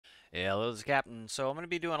Hello, this is Captain. So I'm going to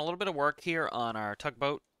be doing a little bit of work here on our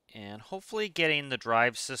tugboat and hopefully getting the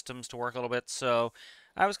drive systems to work a little bit. So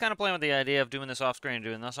I was kind of playing with the idea of doing this off screen and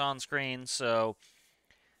doing this on screen. So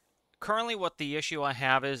currently what the issue I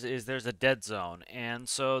have is there's a dead zone. And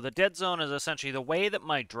so the dead zone is essentially the way that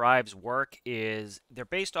my drives work is they're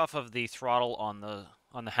based off of the throttle on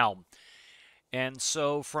the helm. And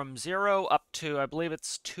so from 0 up to, I believe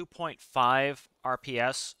it's 2.5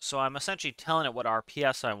 RPS. So I'm essentially telling it what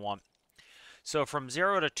RPS I want. So from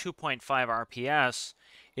 0 to 2.5 RPS,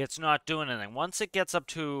 it's not doing anything. Once it gets up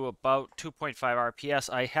to about 2.5 RPS,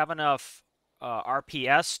 I have enough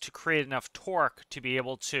RPS to create enough torque to be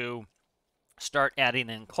able to start adding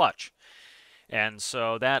in clutch. And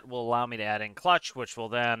so that will allow me to add in clutch, which will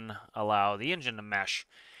then allow the engine to mesh,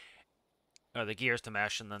 or the gears to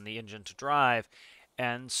mesh, and then the engine to drive.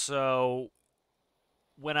 And so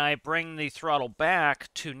when I bring the throttle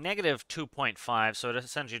back to negative 2.5, so it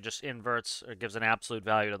essentially just inverts or gives an absolute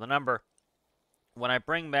value to the number. When I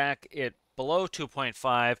bring back it below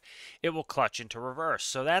 2.5, it will clutch into reverse.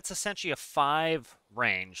 So that's essentially a 5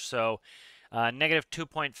 range. So negative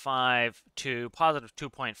 2.5 to positive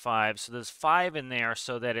 2.5. So there's 5 in there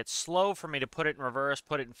so that it's slow for me to put it in reverse,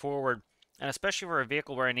 put it in forward. And especially for a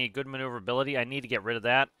vehicle where I need good maneuverability, I need to get rid of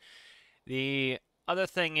that. The other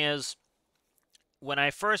thing is, when I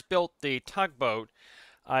first built the tugboat,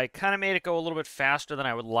 I kind of made it go a little bit faster than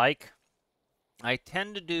I would like. I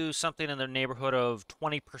tend to do something in the neighborhood of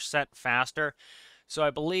 20% faster. So I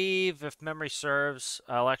believe, if memory serves,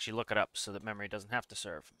 I'll actually look it up so that memory doesn't have to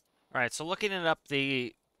serve. All right, so looking it up,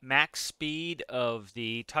 the max speed of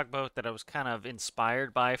the tugboat that I was kind of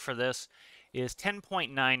inspired by for this is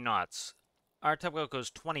 10.9 knots. Our tugboat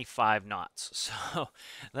goes 25 knots. So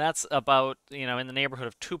that's about, in the neighborhood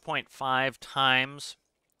of 2.5 times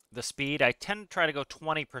the speed. I tend to try to go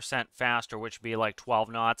 20% faster, which would be like 12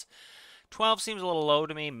 knots. 12 seems a little low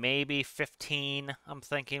to me. Maybe 15, I'm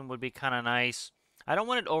thinking, would be kind of nice. I don't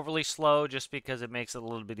want it overly slow just because it makes it a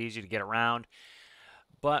little bit easier to get around.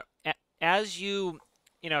 But as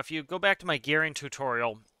if you go back to my gearing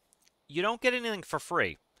tutorial, you don't get anything for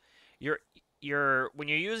free. When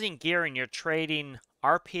you're using gearing, you're trading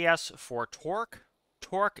RPS for torque.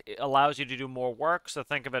 Torque allows you to do more work. So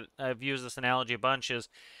think of it, I've used this analogy a bunch, is,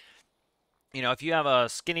 if you have a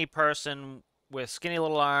skinny person with skinny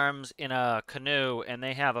little arms in a canoe and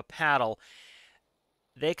they have a paddle,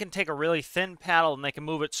 they can take a really thin paddle and they can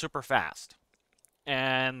move it super fast.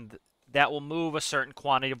 And that will move a certain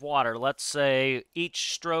quantity of water. Let's say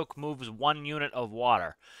each stroke moves 1 unit of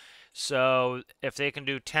water. So if they can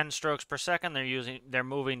do 10 strokes per second, they're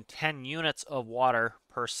moving 10 units of water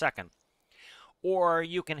per second. Or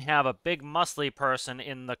you can have a big muscly person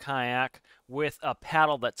in the kayak with a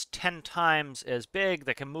paddle that's 10 times as big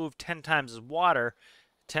that can move 10 times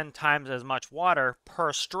as much water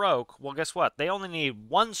per stroke. Well, guess what? They only need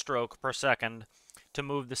 1 stroke per second to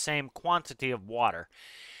move the same quantity of water.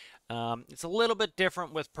 It's a little bit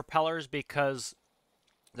different with propellers because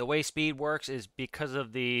the way speed works is because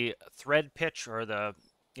of the thread pitch, or it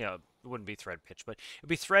wouldn't be thread pitch, but it would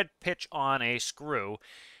be thread pitch on a screw.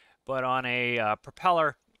 But on a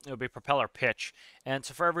propeller, it would be propeller pitch. And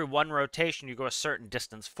so for every 1 rotation, you go a certain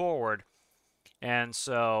distance forward. And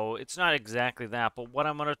so it's not exactly that. But what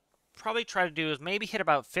I'm going to probably try to do is maybe hit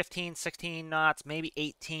about 15, 16 knots, maybe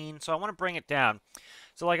 18. So I want to bring it down.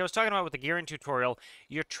 So like I was talking about with the gearing tutorial,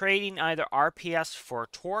 you're trading either RPS for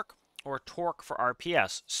torque or torque for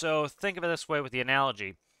RPS. So think of it this way with the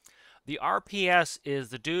analogy. The RPS is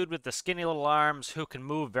the dude with the skinny little arms who can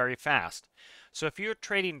move very fast. So if you're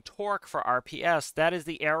trading torque for RPS, that is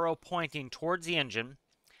the arrow pointing towards the engine.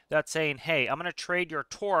 That's saying, hey, I'm going to trade your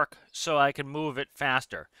torque so I can move it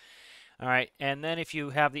faster. All right, and then if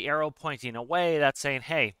you have the arrow pointing away, that's saying,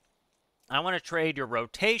 hey, I want to trade your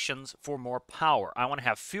rotations for more power. I want to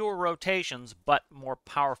have fewer rotations, but more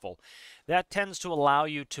powerful. That tends to allow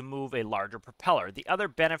you to move a larger propeller. The other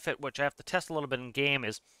benefit, which I have to test a little bit in game,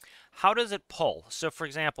 is how does it pull? So for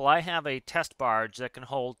example, I have a test barge that can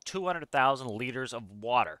hold 200,000 liters of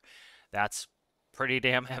water. That's pretty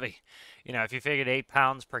damn heavy. If you figured 8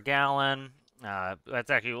 pounds per gallon, that's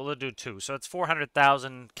actually, we'll do 2. So it's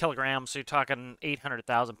 400,000 kilograms. So you're talking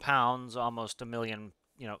 800,000 pounds, almost a million,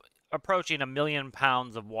 approaching 1,000,000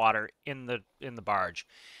 pounds of water in the barge.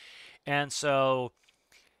 And so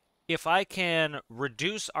if I can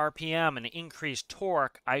reduce RPM and increase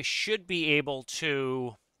torque, I should be able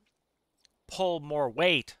to pull more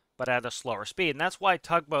weight but at a slower speed. And that's why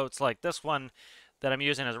tugboats like this one that I'm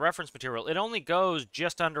using as a reference material, it only goes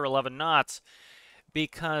just under 11 knots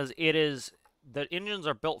because the engines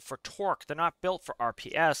are built for torque. They're not built for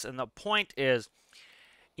RPS. And the point is,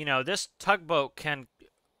 this tugboat can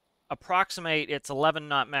approximate its 11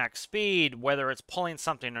 knot max speed, whether it's pulling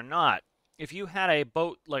something or not. If you had a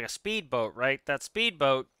boat like a speedboat, right? That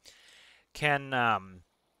speedboat can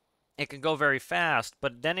it can go very fast,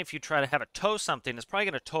 but then if you try to have it tow something, it's probably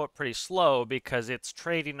going to tow it pretty slow because it's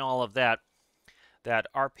trading all of that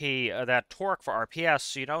torque for RPS,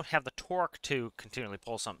 so you don't have the torque to continually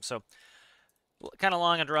pull something. So kind of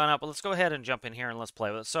long and drawn out, but let's go ahead and jump in here and let's play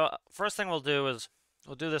with it. So first thing we'll do is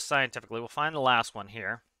we'll do this scientifically. We'll find the last one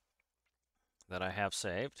here that I have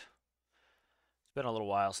saved. It's been a little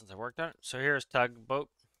while since I worked on it. So here's tugboat.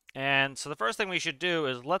 And so the first thing we should do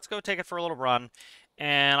is let's go take it for a little run,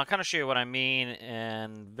 and I'll kind of show you what I mean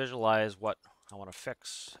and visualize what I want to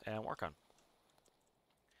fix and work on.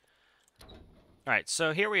 All right,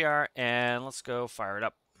 so here we are, and let's go fire it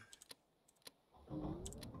up.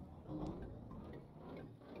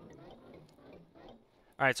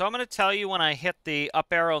 All right, so I'm going to tell you when I hit the up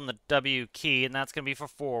arrow and the W key, and that's going to be for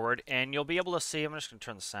forward, and you'll be able to see, I'm just going to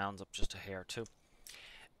turn the sounds up just a hair too.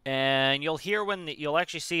 And you'll hear you'll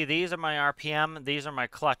actually see these are my RPM, these are my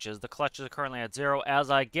clutches. The clutches are currently at 0. As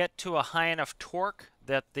I get to a high enough torque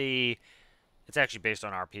that it's actually based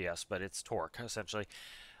on RPS, but it's torque essentially.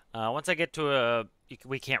 Once I get to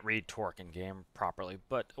we can't read torque in game properly,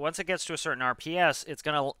 but once it gets to a certain RPS,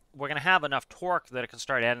 we're gonna have enough torque that it can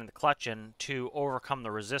start adding the clutch in to overcome the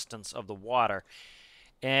resistance of the water.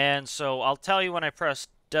 And so I'll tell you when I press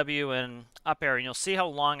W and up arrow, and you'll see how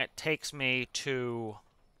long it takes me to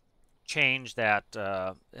change that,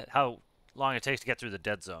 how long it takes to get through the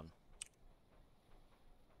dead zone.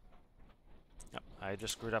 Yep, I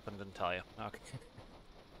just screwed up and didn't tell you. Okay.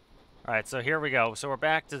 All right, so here we go. So we're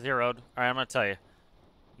back to 0'd. All right, I'm going to tell you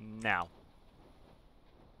now.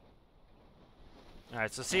 All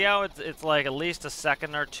right, so see how it's like at least a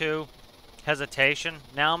second or two hesitation.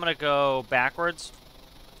 Now I'm going to go backwards.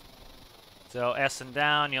 So S and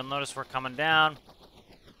down, you'll notice we're coming down.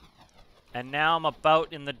 And now I'm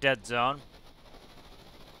about in the dead zone.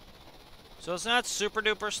 So it's not super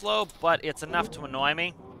duper slow, but it's enough to annoy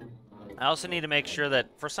me. I also need to make sure that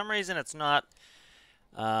for some reason it's not,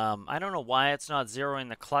 I don't know why it's not zeroing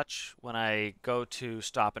the clutch when I go to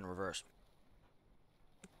stop and reverse.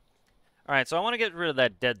 All right, so I want to get rid of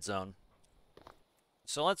that dead zone.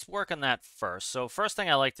 So let's work on that first. So first thing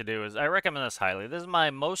I like to do is, I recommend this highly. This is my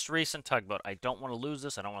most recent tugboat. I don't want to lose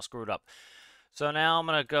this. I don't want to screw it up. So now I'm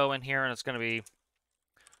going to go in here, and it's going to be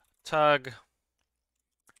tug,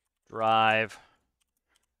 drive,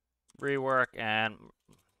 rework, and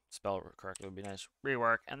spell it correctly would be nice,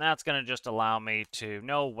 rework. And that's going to just allow me to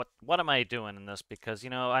know what am I doing in this, because,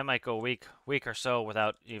 I might go a week or so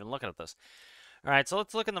without even looking at this. All right, so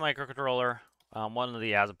let's look in the microcontroller, one of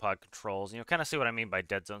the Azipod controls, and you'll kind of see what I mean by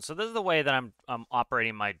dead zone. So this is the way that I'm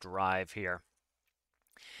operating my drive here.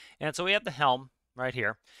 And so we have the helm right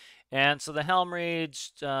here. And so the helm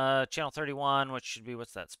reads channel 31, which should be,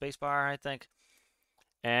 what's that, spacebar, I think.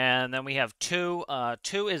 And then we have 2.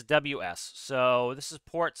 2 is WS. So this is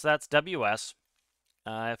port, so that's WS.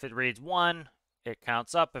 If it reads 1, it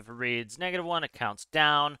counts up. If it reads -1, it counts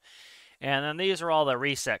down. And then these are all the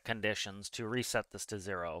reset conditions to reset this to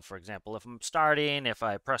 0. For example, if I'm starting, if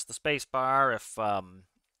I press the spacebar, if a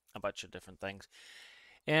bunch of different things.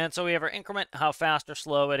 And so we have our increment, how fast or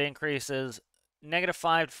slow it increases.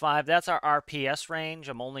 -5 to 5, that's our RPS range.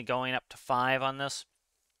 I'm only going up to 5 on this.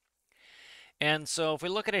 And so if we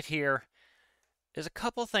look at it here, there's a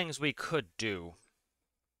couple things we could do.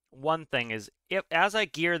 One thing is, as I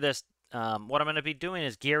gear this, what I'm going to be doing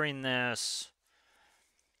is gearing this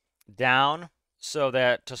down so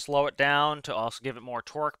that to slow it down, to also give it more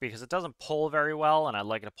torque, because it doesn't pull very well, and I'd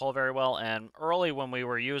like it to pull very well. And early when we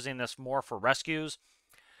were using this more for rescues,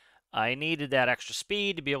 I needed that extra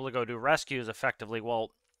speed to be able to go do rescues effectively.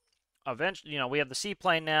 Well, eventually, we have the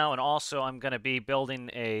seaplane now, and also I'm going to be building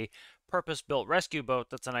a purpose-built rescue boat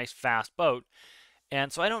that's a nice fast boat.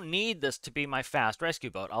 And so I don't need this to be my fast rescue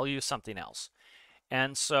boat. I'll use something else.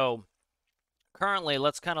 And so currently,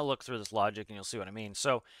 let's kind of look through this logic, and you'll see what I mean.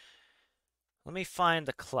 So let me find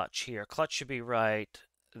the clutch here. Clutch should be right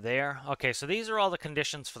there. Okay, so these are all the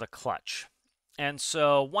conditions for the clutch. And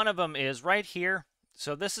so one of them is right here.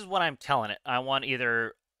 So this is what I'm telling it. I want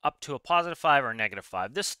either up to a +5 or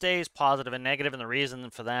 -5. This stays positive and negative, and the reason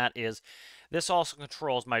for that is this also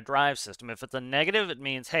controls my drive system. If it's a negative, it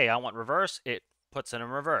means, hey, I want reverse, it puts it in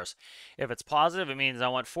reverse. If it's positive, it means I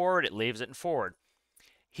want forward, it leaves it in forward.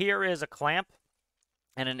 Here is a clamp,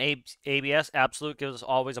 and an ABS absolute gives us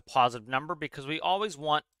always a positive number, because we always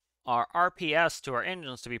want our RPS to our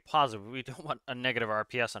engines to be positive. We don't want a negative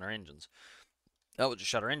RPS on our engines. That would just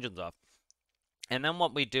shut our engines off. And then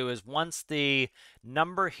what we do is once the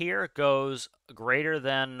number here goes greater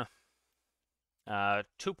than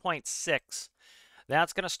 2.6,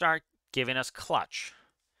 that's going to start giving us clutch.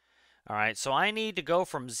 All right, so I need to go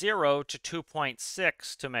from 0 to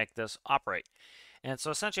 2.6 to make this operate. And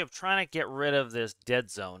so essentially I'm trying to get rid of this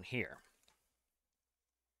dead zone here.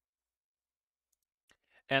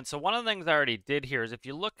 And so one of the things I already did here is if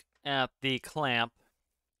you look at the clamp,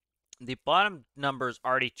 the bottom number is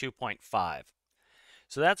already 2.5.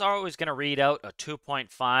 So that's always going to read out a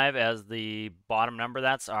 2.5 as the bottom number.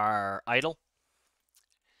 That's our idle.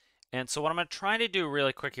 And so what I'm going to try to do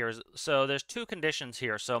really quick here is, so there's two conditions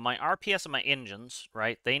here. So my RPS of my engines,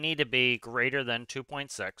 right, they need to be greater than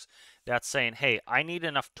 2.6. That's saying, hey, I need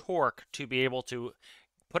enough torque to be able to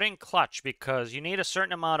put in clutch because you need a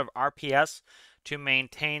certain amount of RPS to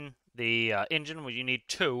maintain the engine. Well, you need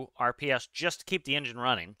 2 RPS just to keep the engine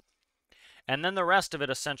running. And then the rest of it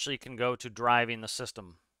essentially can go to driving the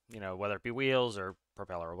system, you know, whether it be wheels or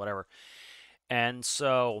propeller or whatever. And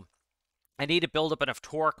so I need to build up enough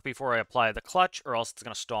torque before I apply the clutch, or else it's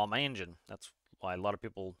going to stall my engine. That's why a lot of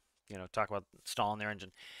people, you know, talk about stalling their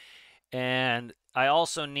engine. And I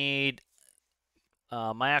also need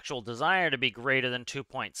my actual desire to be greater than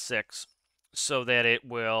 2.6 so that it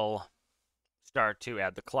will start to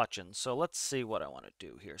add the clutch in. So let's see what I want to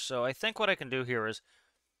do here. So I think what I can do here is,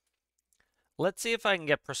 let's see if I can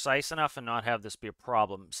get precise enough and not have this be a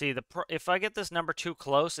problem. See, if I get this number too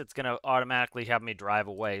close, it's going to automatically have me drive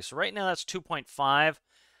away. So right now that's 2.5.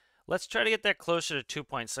 Let's try to get that closer to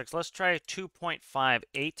 2.6. Let's try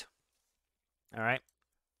 2.58. All right.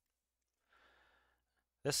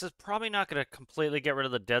 This is probably not going to completely get rid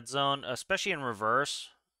of the dead zone, especially in reverse.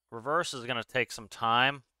 Reverse is going to take some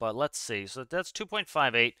time, but let's see. So that's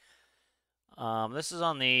 2.58. This is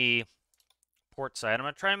on the port side. I'm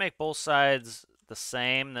going to try to make both sides the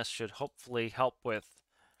same. This should hopefully help with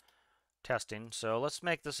testing. So let's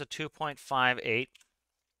make this a 2.58.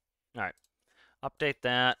 All right, update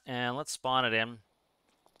that, and let's spawn it in.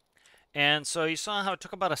 And so you saw how it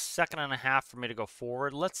took about 1.5 seconds for me to go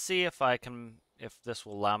forward. Let's see if this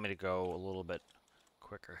will allow me to go a little bit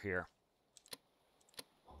quicker here.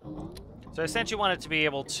 So I essentially wanted to be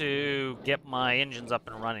able to get my engines up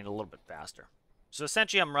and running a little bit faster. So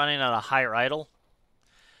essentially I'm running at a higher idle.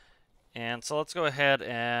 And so let's go ahead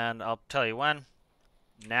and I'll tell you when.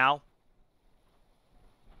 Now.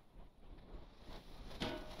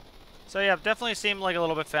 So yeah, it definitely seemed like a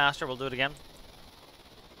little bit faster. We'll do it again.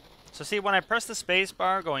 So see, when I press the space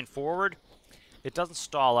bar going forward, it doesn't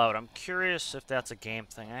stall out. I'm curious if that's a game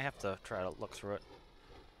thing. I have to try to look through it.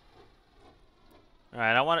 All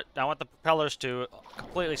right, I want the propellers to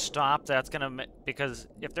completely stop. That's gonna because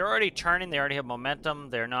if they're already turning, they already have momentum.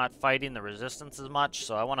 They're not fighting the resistance as much.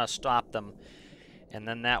 So I want to stop them, and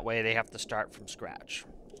then that way they have to start from scratch.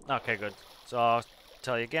 Okay, good. So I'll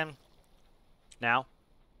tell you again. Now.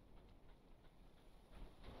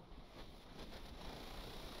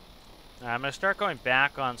 I'm gonna start going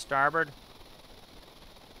back on starboard.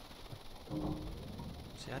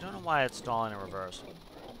 See, I don't know why it's stalling in reverse.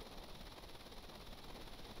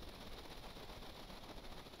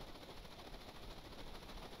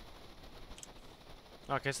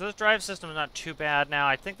 Okay, so this drive system is not too bad now.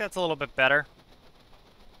 I think that's a little bit better.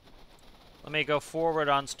 Let me go forward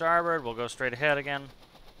on starboard. We'll go straight ahead again.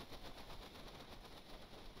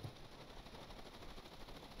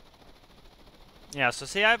 Yeah, so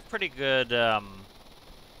see, I have pretty good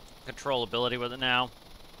controllability with it now.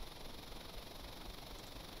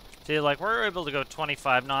 See, like, we're able to go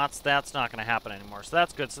 25 knots. That's not going to happen anymore, so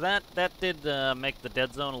that's good. So that did make the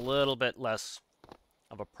dead zone a little bit less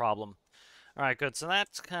of a problem. All right, good. So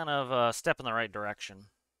that's kind of a step in the right direction.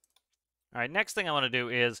 All right, next thing I want to do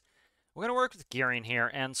is we're going to work with gearing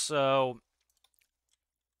here. And so,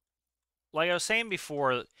 like I was saying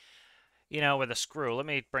before, you know, with a screw, let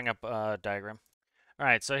me bring up a diagram. All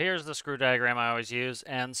right, so here's the screw diagram I always use.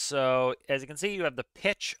 And so, as you can see, you have the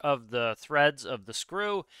pitch of the threads of the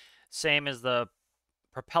screw, same as the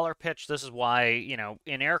propeller pitch. This is why, you know,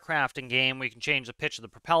 in aircraft and game, we can change the pitch of the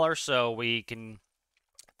propeller, so we can,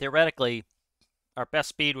 theoretically, our best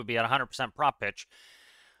speed would be at 100% prop pitch.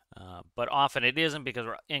 But often it isn't because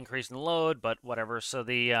we're increasing the load, but whatever. So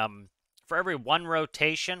the for every one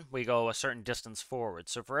rotation, we go a certain distance forward.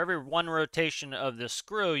 So for every one rotation of the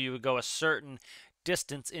screw, you would go a certain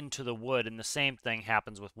distance into the wood, and the same thing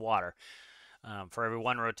happens with water. For every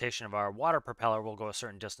one rotation of our water propeller, we'll go a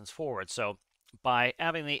certain distance forward. So by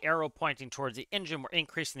having the arrow pointing towards the engine, we're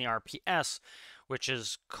increasing the RPS, which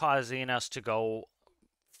is causing us to go,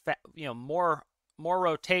 you know, more more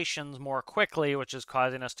rotations more quickly, which is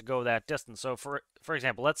causing us to go that distance. So for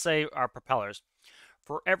example, let's say our propellers.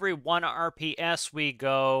 For every 1 RPS, we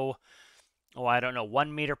go, oh, I don't know,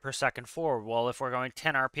 1 meter per second forward. Well, if we're going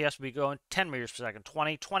 10 RPS, we go 10 meters per second,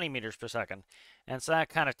 20 meters per second. And so that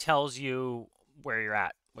kind of tells you where you're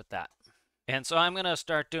at with that. And so I'm going to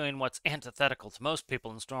start doing what's antithetical to most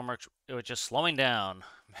people in Stormworks, which is slowing down.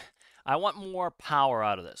 I want more power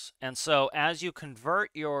out of this. And so as you convert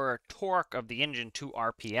your torque of the engine to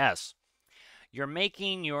RPS, you're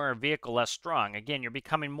making your vehicle less strong. Again, you're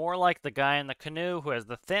becoming more like the guy in the canoe who has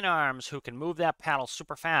the thin arms, who can move that paddle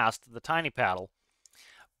super fast, the tiny paddle,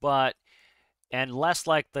 and less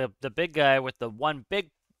like the big guy with the one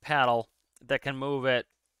big paddle that can move it,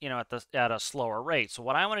 at a slower rate. So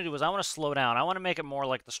what I want to do is I want to slow down. I want to make it more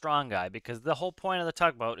like the strong guy, because the whole point of the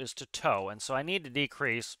tugboat is to tow, and so I need to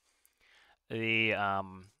decrease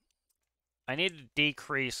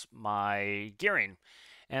my gearing.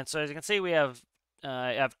 And so as you can see,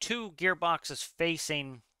 I have 2 gearboxes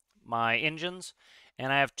facing my engines,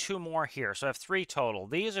 and I have 2 more here. So I have 3 total.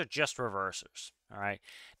 These are just reversers. All right.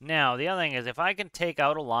 Now, the other thing is, if I can take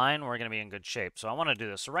out a line, we're going to be in good shape. So I want to do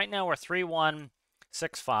this. So right now we're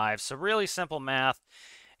 3-1-6-5. So really simple math.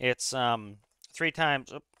 It's 3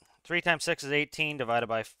 times 6 is 18 divided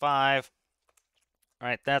by 5. All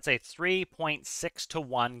right, that's a 3.6 to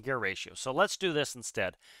 1 gear ratio. So let's do this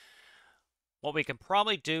instead. What we can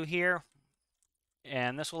probably do here,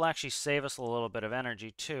 and this will actually save us a little bit of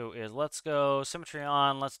energy too, is let's go symmetry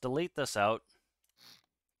on. Let's delete this out.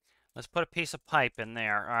 Let's put a piece of pipe in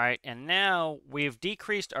there. All right, and now we've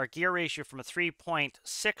decreased our gear ratio from a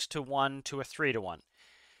 3.6 to 1 to a 3 to 1.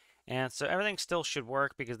 And so everything still should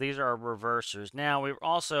work because these are our reversers. Now,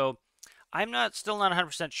 I'm still not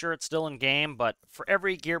 100% sure it's still in game, but for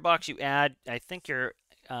every gearbox you add, I think you're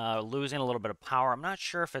losing a little bit of power. I'm not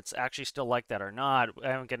sure if it's actually still like that or not. I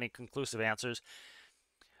haven't got any conclusive answers.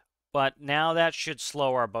 But now that should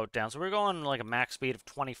slow our boat down. So we're going like a max speed of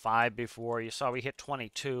 25 before. You saw we hit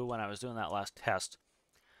 22 when I was doing that last test.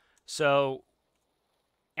 So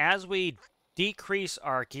as we decrease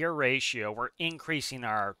our gear ratio, we're increasing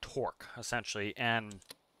our torque, essentially. And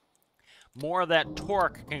more of that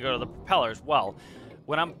torque can go to the propellers. Well,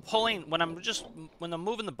 when I'm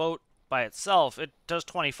moving the boat by itself, it does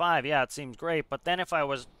 25. Yeah, it seems great. But then if I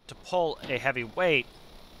was to pull a heavy weight,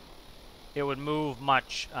 it would move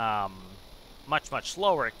much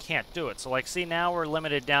slower. It can't do it. So like, see, now we're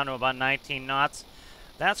limited down to about 19 knots.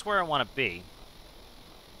 That's where I want to be.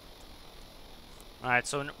 All right,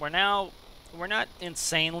 so we're not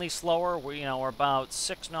insanely slower. We're about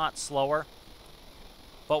 6 knots slower.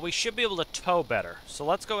 But we should be able to tow better. So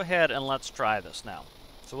let's go ahead and let's try this now.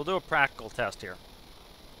 So we'll do a practical test here.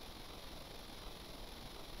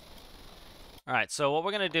 All right, so what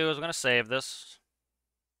we're going to do is we're going to save this.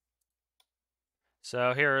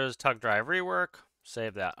 So here is tug drive rework.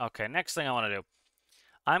 Save that. Okay, next thing I want to do.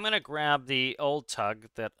 I'm going to grab the old tug,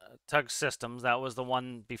 Tug Systems. That was the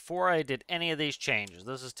one before I did any of these changes.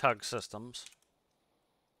 This is Tug Systems.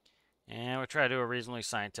 And we'll try to do a reasonably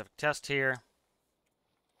scientific test here.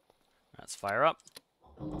 Let's fire up.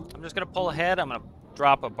 I'm just going to pull ahead. I'm going to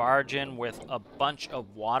drop a barge in with a bunch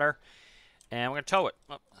of water. And we're going to tow it.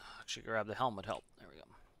 Oh, actually, grab the helmet help. There we go.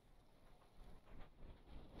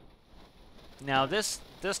 Now, this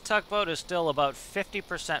tugboat is still about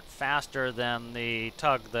 50% faster than the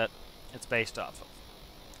tug that it's based off of.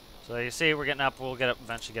 So you see, we'll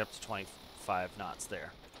eventually get up to 25 knots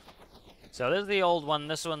there. So this is the old one.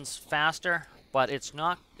 This one's faster, but it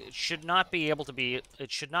should not be able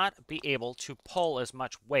to pull as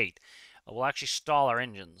much weight. It will actually stall our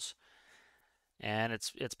engines. And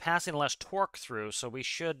it's passing less torque through, so we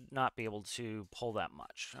should not be able to pull that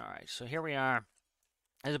much. All right, so here we are.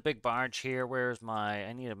 There's a big barge here.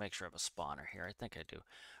 I need to make sure I have a spawner here. I think I do.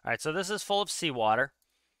 All right, so this is full of seawater.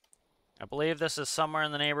 I believe this is somewhere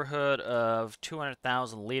in the neighborhood of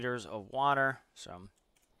 200,000 liters of water. So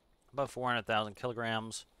about 400,000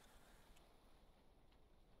 kilograms.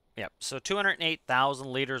 Yep, so 208,000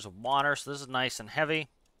 liters of water. So this is nice and heavy.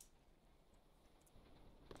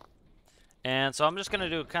 And so I'm just going to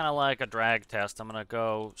do kind of like a drag test. I'm going to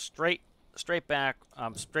go straight back,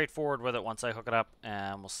 straight forward with it once I hook it up,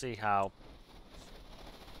 and we'll see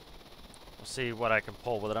what I can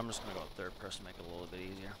pull with it. I'm just going to go third person, make it a little bit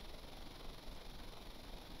easier.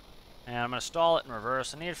 And I'm going to stall it in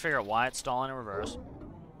reverse. I need to figure out why it's stalling in reverse.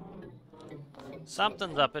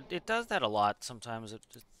 Something's up. It does that a lot. Sometimes it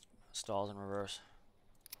just stalls in reverse.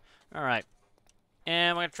 All right. And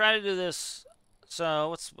I'm going to try to do this. So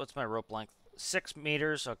what's my rope length? 6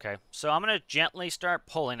 meters. Okay. So I'm going to gently start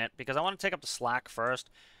pulling it because I want to take up the slack first.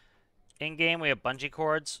 In game, we have bungee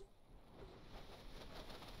cords.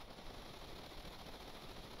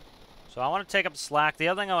 So I want to take up slack. The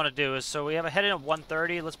other thing I want to do is, so we have a heading of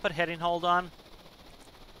 130. Let's put heading hold on.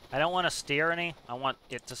 I don't want to steer any. I want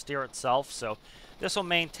it to steer itself. So this will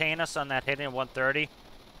maintain us on that heading of 130.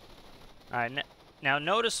 All right, now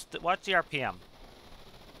notice, watch the RPM.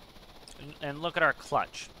 And look at our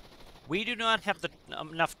clutch. We do not have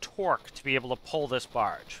enough torque to be able to pull this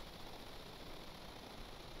barge.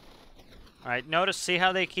 All right, notice, see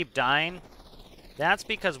how they keep dying? That's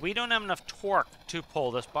because we don't have enough torque to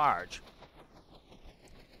pull this barge.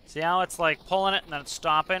 See how it's like pulling it and then it's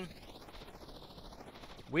stopping?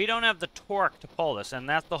 We don't have the torque to pull this, and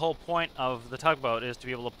that's the whole point of the tugboat, is to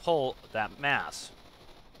be able to pull that mass.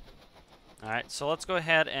 Alright, so let's go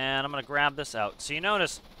ahead and I'm going to grab this out. So you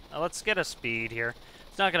notice, let's get a speed here.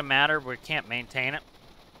 It's not going to matter, we can't maintain it.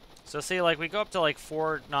 So see, like we go up to like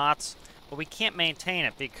 4 knots, but we can't maintain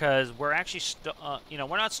it because we're actually, you know,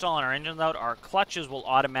 we're not stalling our engines out. Our clutches will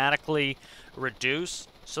automatically reduce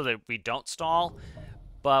so that we don't stall,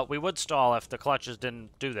 but we would stall if the clutches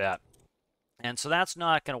didn't do that. And so that's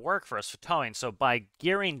not going to work for us for towing. So by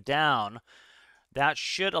gearing down, that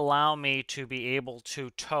should allow me to be able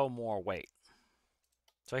to tow more weight.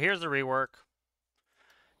 So here's the rework.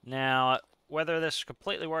 Now, whether this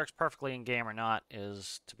completely works perfectly in game or not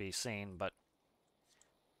is to be seen, but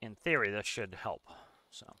in theory, this should help.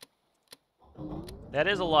 So that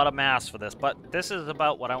is a lot of mass for this, but this is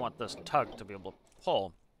about what I want this tug to be able to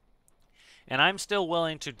pull. And I'm still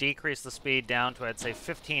willing to decrease the speed down to, I'd say,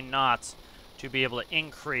 15 knots to be able to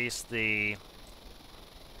increase the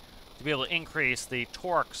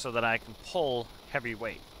torque so that I can pull heavy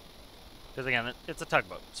weight. Because again, it's a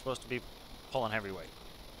tugboat. It's supposed to be pulling heavy weight.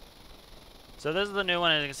 So this is the new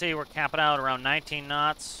one. As you can see, we're capping out around 19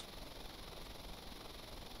 knots.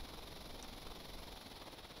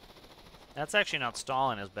 That's actually not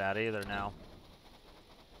stalling as bad either now.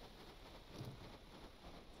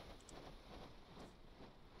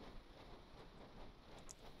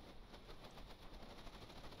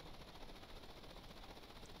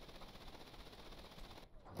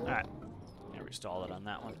 Alright, yeah, restall it on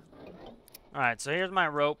that one. Alright, so here's my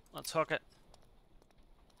rope. Let's hook it.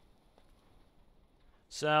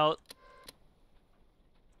 So,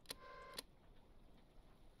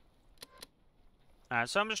 alright,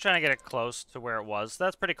 so I'm just trying to get it close to where it was.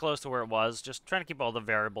 That's pretty close to where it was. Just trying to keep all the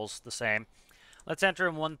variables the same. Let's enter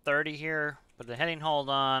in 130 here. Put the heading hold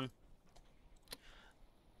on.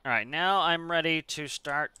 Alright, now I'm ready to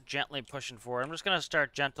start gently pushing forward. I'm just going to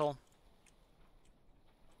start gentle.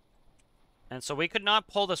 And so we could not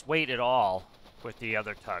pull this weight at all with the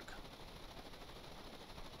other tug.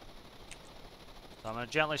 So I'm going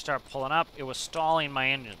to gently start pulling up. It was stalling my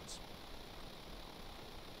engines.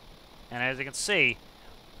 And as you can see,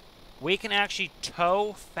 we can actually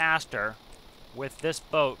tow faster with this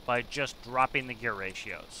boat by just dropping the gear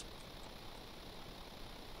ratios.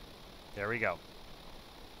 There we go.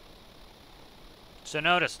 So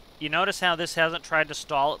you notice how this hasn't tried to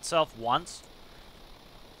stall itself once?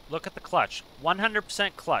 Look at the clutch.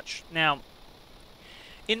 100% clutch. Now,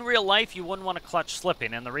 in real life, you wouldn't want a clutch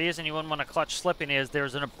slipping, and the reason you wouldn't want a clutch slipping is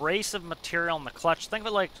there's an abrasive material in the clutch. Think of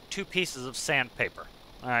it like 2 pieces of sandpaper.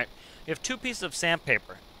 All right, you have 2 pieces of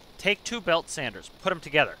sandpaper. Take 2 belt sanders, put them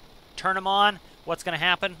together, turn them on. What's going to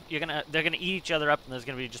happen? They're gonna eat each other up, and there's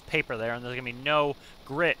going to be just paper there, and there's going to be no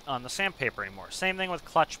grit on the sandpaper anymore. Same thing with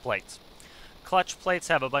clutch plates. Clutch plates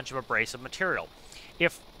have a bunch of abrasive material.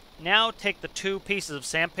 Now take the 2 pieces of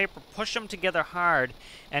sandpaper, push them together hard,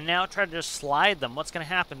 and now try to just slide them. What's going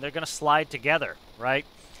to happen? They're going to slide together, right?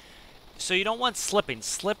 So you don't want slipping.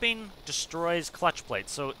 Slipping destroys clutch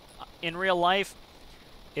plates. So in real life,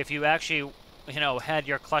 if you actually, had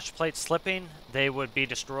your clutch plates slipping, they would be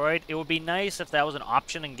destroyed. It would be nice if that was an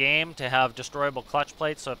option in game to have destroyable clutch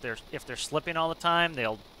plates. So if they're slipping all the time,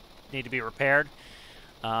 they'll need to be repaired.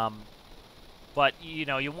 But,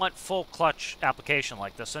 you want full clutch application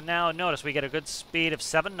like this. So now, notice, we get a good speed of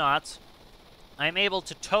 7 knots. I'm able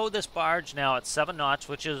to tow this barge now at 7 knots,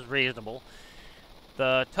 which is reasonable.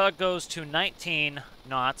 The tug goes to 19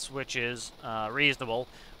 knots, which is reasonable.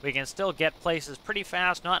 We can still get places pretty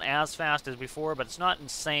fast, not as fast as before, but it's not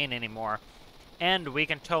insane anymore. And we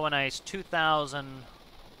can tow a nice 200,000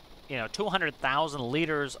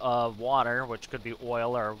 liters of water, which could be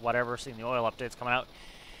oil or whatever, seeing the oil updates coming out.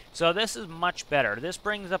 So this is much better. This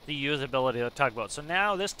brings up the usability of the tugboat. So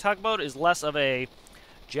now this tugboat is less of a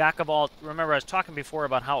jack of all. Remember, I was talking before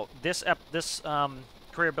about how this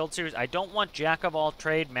career build series, I don't want jack of all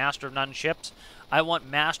trade, master of none ships. I want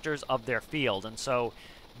masters of their field. And so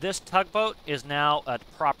this tugboat is now a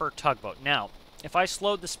proper tugboat. Now, if I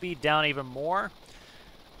slowed the speed down even more,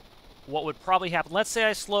 what would probably happen, let's say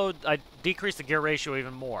I decreased the gear ratio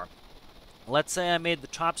even more. Let's say I made the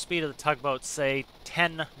top speed of the tugboat, say,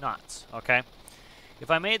 10 knots, okay? If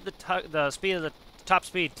I made the speed of the top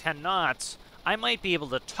speed 10 knots, I might be able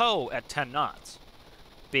to tow at 10 knots.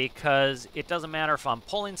 Because it doesn't matter if I'm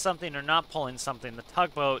pulling something or not pulling something, the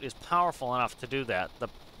tugboat is powerful enough to do that.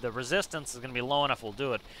 The resistance is going to be low enough, we'll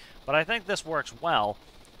do it. But I think this works well.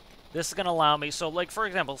 This is going to allow me, so like for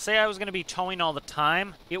example, say I was going to be towing all the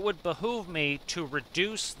time, it would behoove me to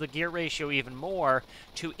reduce the gear ratio even more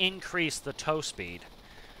to increase the tow speed.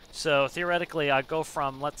 So theoretically I'd go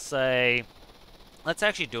from, let's say, let's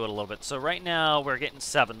actually do it a little bit. So right now we're getting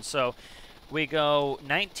 7, so we go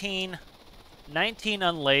 19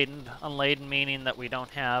 unladen meaning that we're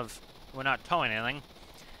not towing anything,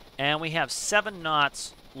 and we have 7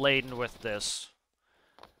 knots laden with this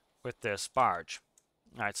barge.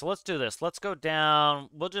 All right, so let's do this. Let's go down.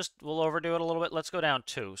 We'll overdo it a little bit. Let's go down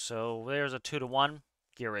 2. So there's a 2-to-1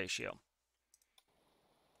 gear ratio.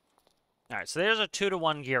 All right, so there's a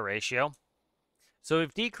 2-to-1 gear ratio. So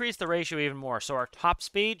we've decreased the ratio even more. So our top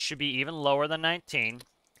speed should be even lower than 19,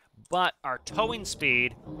 but our towing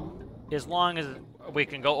speed, as long as we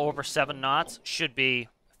can go over 7 knots, should be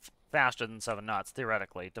faster than 7 knots,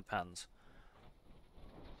 theoretically. It depends.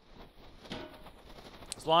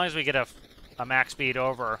 As long as we get a max speed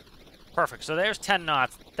over. Perfect. So there's 10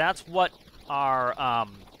 knots. That's what our,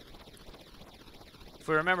 if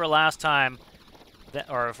we remember last time,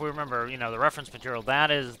 or if we remember, you know, the reference material,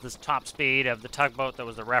 that is this top speed of the tugboat that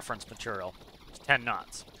was the reference material. It's 10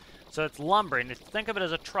 knots. So it's lumbering. Think of it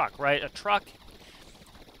as a truck, right? A truck,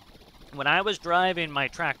 when I was driving my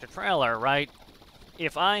tractor trailer, right,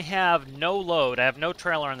 if I have no load, I have no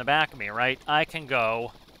trailer in the back of me, right, I could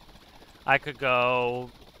go,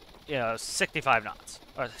 65 knots,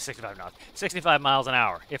 or 65 miles an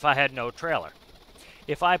hour if I had no trailer.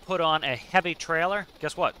 If I put on a heavy trailer,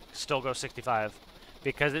 guess what? Still go 65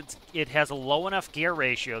 because it has a low enough gear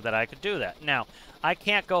ratio that I could do that. Now, I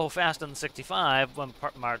can't go faster than 65 when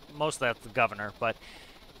most of that's the governor, but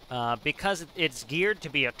because it's geared to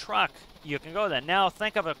be a truck, you can go that. Now,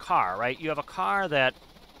 think of a car, right? You have a car that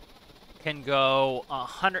can go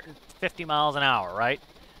 150 miles an hour, right?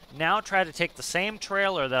 Now try to take the same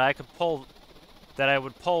trailer that I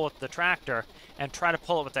would pull with the tractor and try to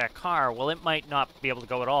pull it with that car. Well, it might not be able to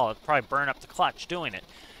go at all. It'd probably burn up the clutch doing it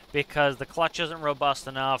because the clutch isn't robust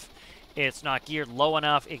enough. It's not geared low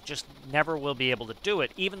enough. It just never will be able to do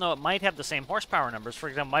it, even though it might have the same horsepower numbers. For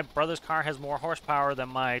example, my brother's car has more horsepower than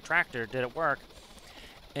my tractor did at work,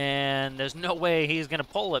 and there's no way he's going to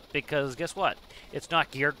pull it because guess what? It's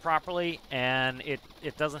not geared properly, and it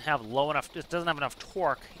doesn't have it doesn't have enough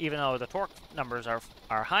torque, even though the torque numbers are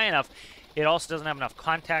high enough. It also doesn't have enough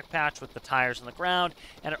contact patch with the tires on the ground,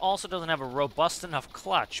 and it also doesn't have a robust enough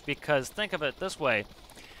clutch because think of it this way.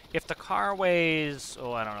 If the car weighs,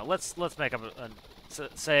 I don't know, let's make up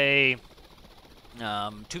say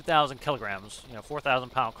 2,000 kilograms,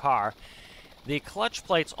 4,000-pound car, the clutch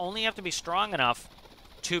plates only have to be strong enough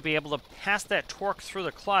to be able to pass that torque through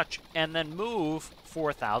the clutch and then move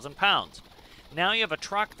 4,000 pounds. Now you have a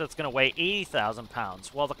truck that's going to weigh 80,000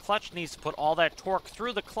 pounds. Well, the clutch needs to put all that torque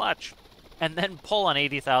through the clutch and then pull on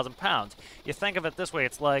 80,000 pounds. You think of it this way,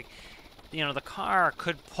 it's like, the car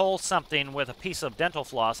could pull something with a piece of dental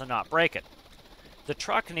floss and not break it. The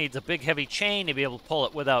truck needs a big heavy chain to be able to pull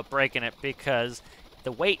it without breaking it because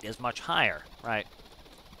the weight is much higher, right?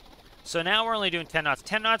 So now we're only doing 10 knots.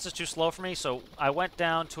 10 knots is too slow for me, so I went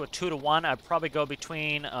down to a 2-to-1. I'd probably go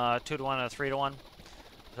between 2-to-1 and a 3-to-1.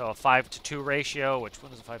 So a 5-to-2 ratio, which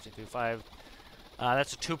one is a 5-to-2? 5.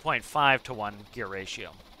 That's a 2.5-to-1 gear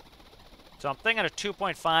ratio. So I'm thinking a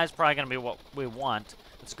 2.5 is probably going to be what we want.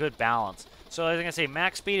 It's a good balance. So as I can say,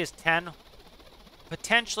 max speed is 10.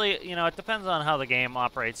 Potentially, it depends on how the game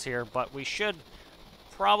operates here, but we should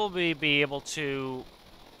probably be able to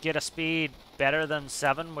get a speed better than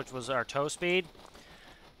 7, which was our tow speed.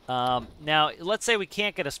 Now, let's say we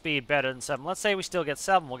can't get a speed better than 7. Let's say we still get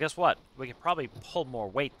 7. Well, guess what? We could probably pull more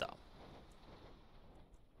weight, though.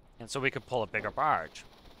 And so we could pull a bigger barge.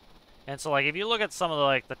 And so, if you look at some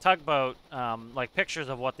of the tugboat, pictures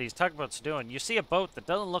of what these tugboats are doing, you see a boat that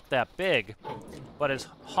doesn't look that big, but is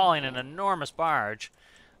hauling an enormous barge.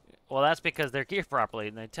 Well, that's because they're geared properly,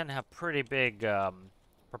 and they tend to have pretty big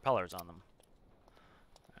propellers on them.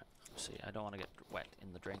 Let's see, I don't want to get wet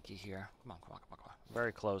in the drinky here. Come on.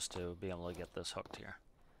 Very close to being able to get this hooked here.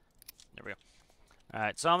 There we go. All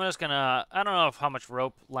right, so I'm just gonna. I don't know how much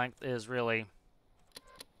rope length is really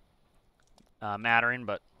mattering,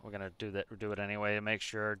 but we're gonna do it anyway to make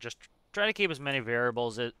sure. Just try to keep as many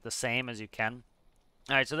variables the same as you can.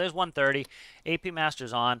 All right, so there's 130. AP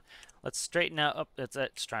Master's on. Let's straighten out. Oh,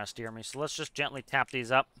 it's trying to steer me. So let's just gently tap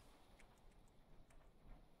these up.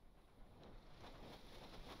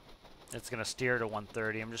 It's going to steer to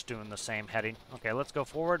 130. I'm just doing the same heading. Okay, let's go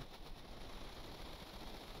forward.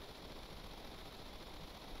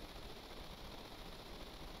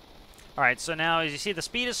 All right, so now as you see, the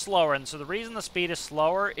speed is slower, and so the reason the speed is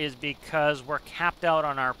slower is because we're capped out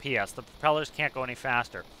on RPS. The propellers can't go any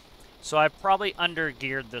faster. So I've probably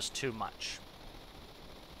under-geared this too much.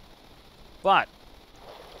 But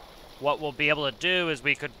what we'll be able to do is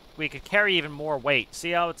we could carry even more weight.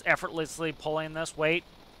 See how it's effortlessly pulling this weight?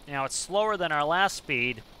 Now it's slower than our last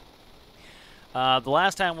speed. The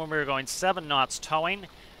last time when we were going 7 knots towing,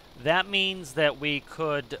 that means that we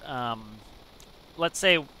could let's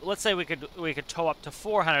say we could tow up to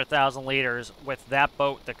 400,000 liters with that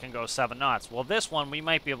boat that can go 7 knots. Well, this one we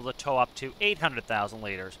might be able to tow up to 800,000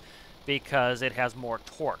 liters because it has more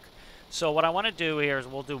torque. So what I want to do here is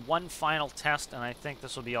we'll do one final test, and I think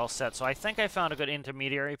this will be all set. So I think I found a good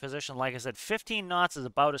intermediary position. Like I said, 15 knots is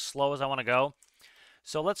about as slow as I want to go.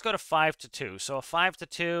 So let's go to 5 to 2. So a 5 to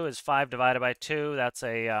 2 is 5 divided by 2. That's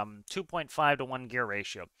a 2.5 to 1 gear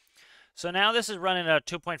ratio. So now this is running at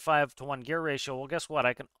a 2.5 to 1 gear ratio. Well, guess what?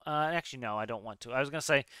 I can actually, no, I don't want to. I was going to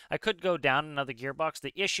say I could go down another gearbox.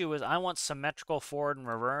 The issue is I want symmetrical forward and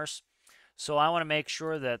reverse. So I want to make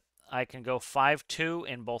sure that I can go 5-2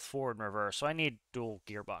 in both forward and reverse. So I need dual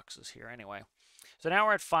gearboxes here anyway. So now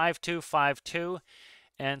we're at 5-2, 5-2.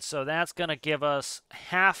 And so that's going to give us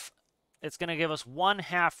half. It's going to give us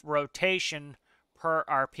 1/2 rotation per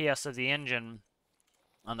RPS of the engine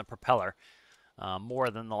on the propeller. More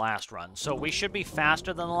than the last run. So we should be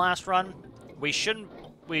faster than the last run. We should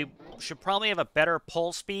probably have a better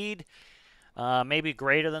pull speed. Maybe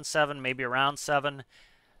greater than 7, maybe around 7.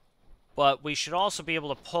 But we should also be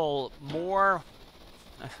able to pull more.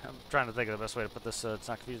 I'm trying to think of the best way to put this so it's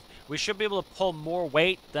not confusing. We should be able to pull more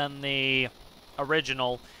weight than the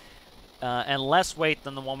original and less weight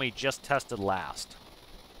than the one we just tested last.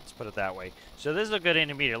 Let's put it that way. So this is a good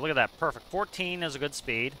intermediate. Look at that. Perfect. 14 is a good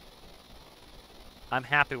speed. I'm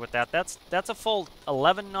happy with that. That's a full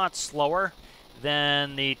 11 knots slower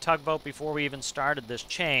than the tugboat before we even started this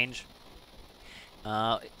change.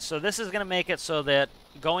 So this is going to make it so that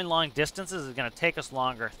going long distances is going to take us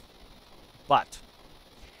longer. But,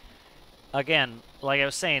 again, like I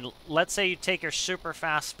was saying, let's say you take your super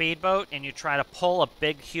fast speedboat and you try to pull a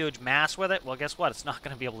big, huge mass with it. Well, guess what? It's not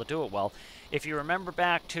going to be able to do it well. If you remember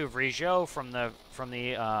back to Vrigeau from the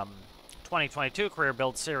 2022 Career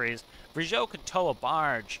Build Series, Vrigeau could tow a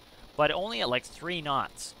barge, but only at like 3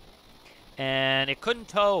 knots. And it couldn't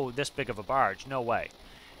tow this big of a barge, no way.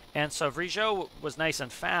 And so Vrigeau was nice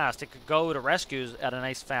and fast. It could go to rescues at a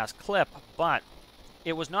nice fast clip, but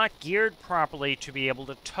it was not geared properly to be able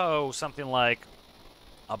to tow something like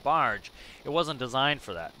a barge. It wasn't designed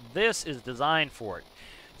for that. This is designed for it.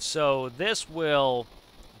 So this will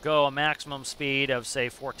go a maximum speed of, say,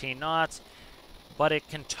 14 knots, but it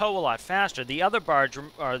can tow a lot faster. The other barge,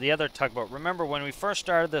 or the other tugboat, remember when we first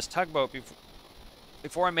started this tugboat,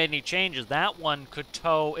 before I made any changes, that one could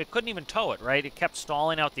tow, it couldn't even tow it, right? It kept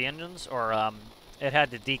stalling out the engines, or it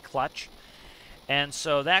had to declutch. And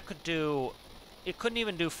so that could do, it couldn't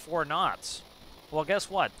even do 4 knots. Well, guess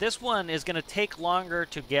what? This one is going to take longer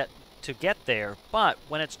to get there, but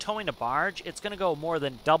when it's towing a barge, it's going to go more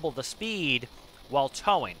than double the speed while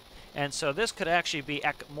towing. And so this could actually be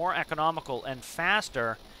more economical and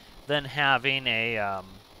faster than having a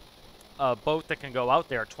boat that can go out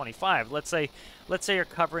there at 25. Let's say you're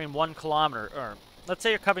covering 1 kilometer, or let's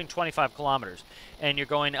say you're covering 25 kilometers, and you're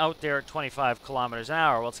going out there at 25 kilometers an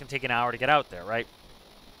hour. Well, it's going to take an hour to get out there, right?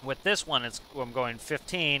 With this one, I'm going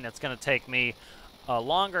 15. It's going to take me a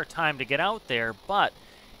longer time to get out there, but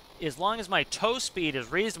as long as my tow speed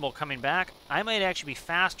is reasonable coming back, I might actually be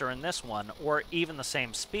faster in this one, or even the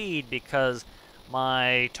same speed, because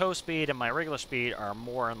my tow speed and my regular speed are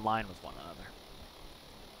more in line with one another.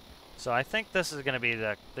 So I think this is going to be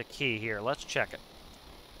the key here. Let's check it.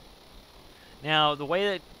 Now, the way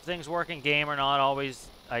that things work in game are not always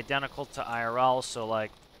identical to IRL, so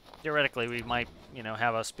like theoretically we might,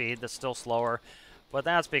 have a speed that's still slower, but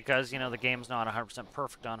that's because, the game's not 100%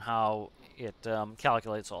 perfect on how it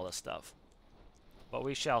calculates all this stuff. But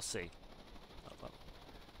we shall see.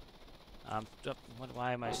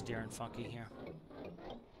 Why am I steering funky here?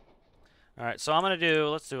 Alright, so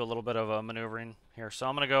let's do a little bit of a maneuvering here. So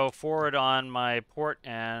I'm going to go forward on my port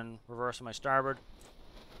and reverse on my starboard.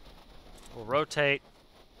 We'll rotate.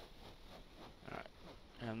 Alright,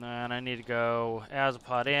 and then I need to go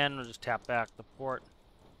azipod in. We'll just tap back the port.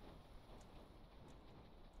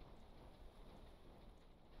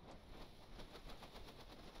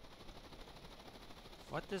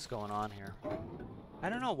 What is going on here? I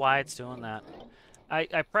don't know why it's doing that.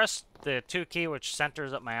 I pressed the 2 key, which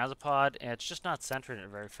centers up my isopod, and it's just not centering it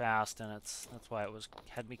very fast, and that's why it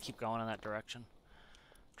had me keep going in that direction.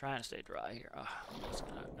 I'm trying to stay dry here. It's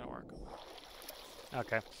not gonna work.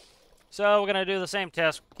 Okay. So we're gonna do the same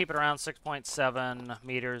test. Keep it around 6.7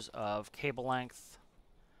 meters of cable length.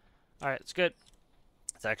 All right, it's good.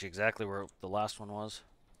 It's actually exactly where the last one was.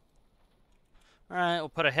 All right, we'll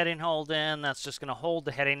put a heading hold in. That's just going to hold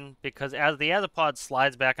the heading because as the isopod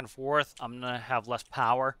slides back and forth, I'm going to have less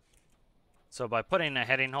power. So by putting a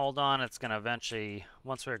heading hold on, it's going to eventually,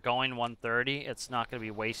 once we're going 130, it's not going to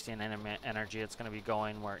be wasting any energy. It's going to be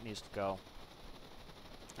going where it needs to go.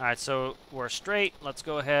 All right, so we're straight. Let's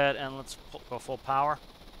go ahead and let's go full power.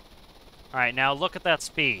 All right, now look at that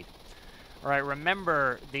speed. All right,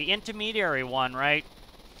 remember the intermediary one, right?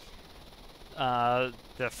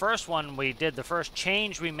 The first one we did, the first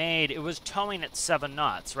change we made, it was towing at 7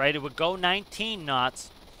 knots, right? It would go 19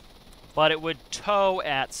 knots, but it would tow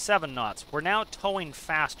at 7 knots. We're now towing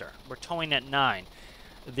faster. We're towing at 9.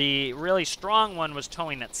 The really strong one was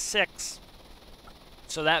towing at 6,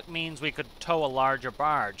 so that means we could tow a larger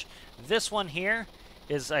barge. This one here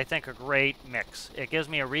is, I think, a great mix. It gives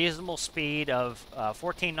me a reasonable speed of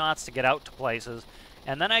 14 knots to get out to places,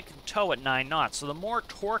 and then I can tow at 9 knots. So the more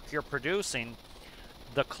torque you're producing,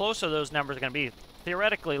 the closer those numbers are going to be.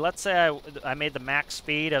 Theoretically, let's say I made the max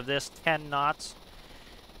speed of this 10 knots,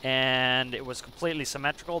 and it was completely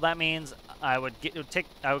symmetrical. That means I would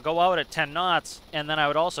go out at 10 knots, and then I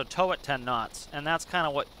would also tow at 10 knots, and that's kind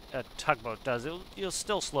of what a tugboat does. You'll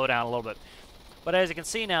still slow down a little bit, but as you can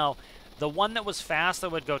see now, the one that was fast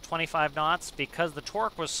that would go 25 knots, because the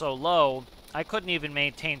torque was so low, I couldn't even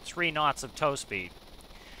maintain 3 knots of tow speed.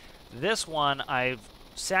 This one, I've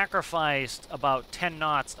sacrificed about 10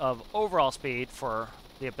 knots of overall speed for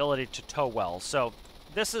the ability to tow well. So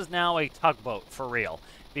this is now a tugboat for real.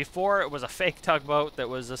 Before it was a fake tugboat that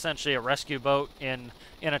was essentially a rescue boat in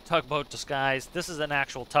a tugboat disguise. This is an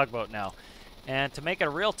actual tugboat now. And to make it a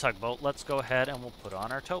real tugboat, let's go ahead and we'll put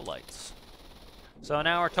on our tow lights. So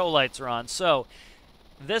now our tow lights are on. So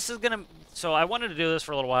this is going to... So I wanted to do this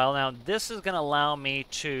for a little while now. This is going to allow me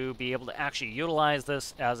to be able to actually utilize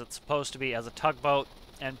this as it's supposed to be as a tugboat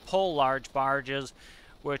and pull large barges,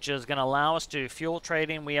 which is going to allow us to do fuel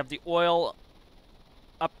trading. We have the oil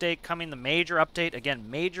update coming, the major update. Again,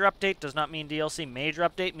 major update does not mean DLC. Major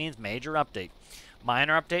update means major update.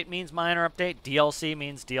 Minor update means minor update. DLC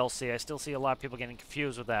means DLC. I still see a lot of people getting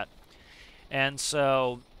confused with that. And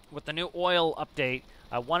so with the new oil update,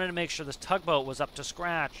 I wanted to make sure this tugboat was up to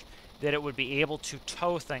scratch, that it would be able to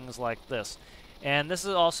tow things like this. And this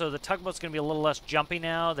is also, the tugboat's going to be a little less jumpy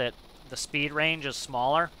now that the speed range is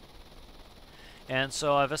smaller. And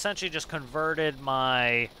so I've essentially just converted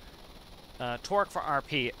my torque for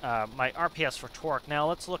my RPS for torque. Now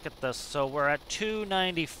let's look at this. So we're at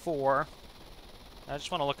 294. I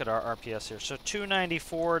just want to look at our RPS here. So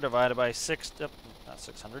 294 divided by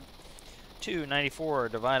 600. 294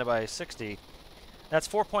 divided by 60. That's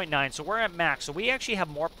 4.9. So we're at max. So we actually have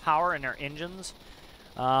more power in our engines.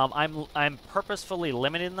 I'm purposefully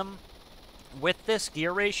limiting them. With this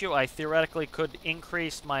gear ratio, I theoretically could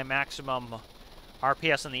increase my maximum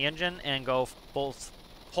RPS in the engine and go both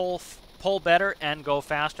pull better and go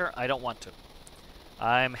faster. I don't want to.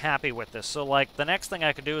 I'm happy with this. So like the next thing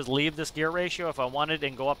I could do is leave this gear ratio if I wanted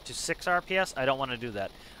and go up to 6 RPS. I don't want to do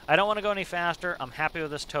that. I don't want to go any faster. I'm happy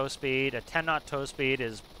with this tow speed. A 10 knot tow speed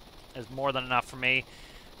is more than enough for me.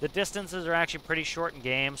 The distances are actually pretty short in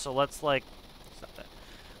game, so let's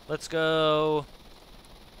go.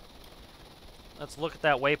 Let's look at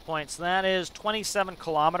that waypoint. So that is 27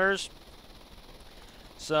 kilometers.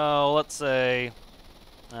 So let's say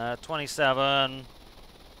 27.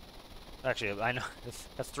 Actually, I know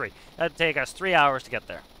that's 3. That'd take us 3 hours to get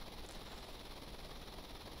there.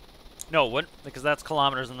 No, it wouldn't, because that's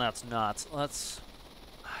kilometers and that's knots. I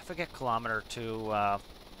forget kilometer to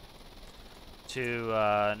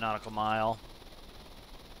nautical mile.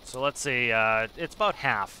 So let's see. It's about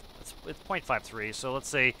half. It's 0.53, so let's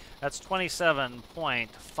see, that's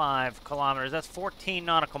 27.5 kilometers. That's 14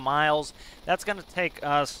 nautical miles. That's going to take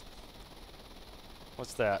us,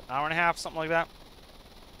 what's that, hour and a half, something like that?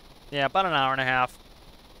 Yeah, about an hour and a half.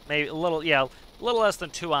 Maybe a little, yeah, a little less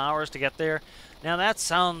than 2 hours to get there. Now that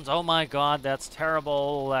sounds, oh my god, that's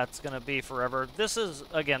terrible. That's going to be forever. This is,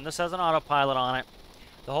 again, this has an autopilot on it.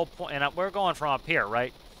 The whole point, and we're going from up here,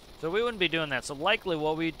 right? So we wouldn't be doing that. So likely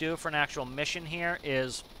what we do for an actual mission here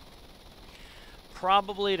is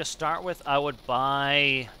probably to start with, I would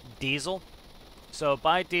buy diesel. So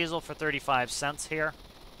buy diesel for 35 cents here.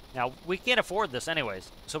 Now, we can't afford this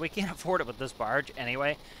anyways, so we can't afford it with this barge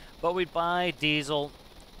anyway, but we'd buy diesel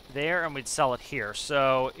there and we'd sell it here.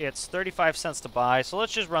 So it's 35 cents to buy. So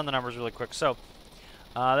let's just run the numbers really quick. So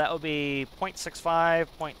that would be 0.65,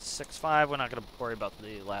 0.65. We're not going to worry about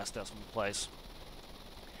the last decimal place.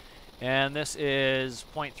 And this is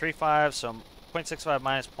 0.35, so 0.65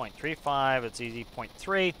 minus 0.35, it's easy,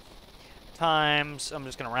 0.3 times, I'm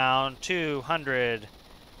just going to round,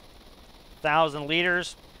 200,000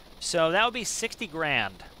 liters. So that would be 60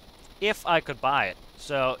 grand if I could buy it.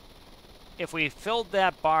 So if we filled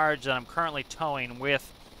that barge that I'm currently towing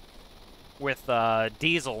with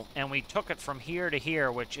diesel, and we took it from here to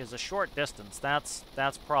here, which is a short distance, that's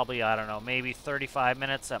probably, I don't know, maybe 35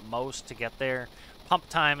 minutes at most to get there. Pump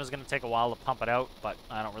time is going to take a while to pump it out, but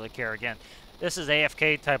I don't really care. Again, this is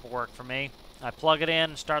AFK type of work for me. I plug it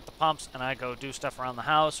in, start the pumps, and I go do stuff around the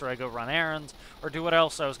house, or I go run errands, or do what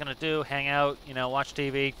else I was going to do, hang out, you know, watch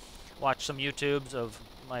TV, watch some YouTubes of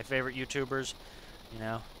my favorite YouTubers, you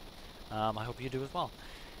know. I hope you do as well.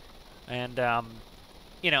 And,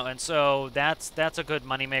 you know, and so that's a good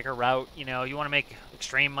moneymaker route. You know, you want to make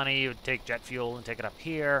extreme money, you would take jet fuel and take it up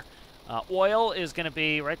here. Oil is going to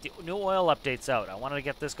be, right, the new oil update's out. I wanted to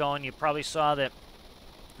get this going. You probably saw that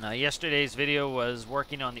yesterday's video was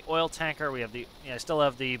working on the oil tanker. We have I still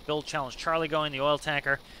have the Build Challenge Charlie going, the oil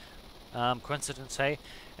tanker. Coincidence, hey?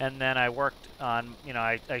 And then I worked on, you know,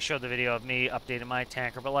 I showed the video of me updating my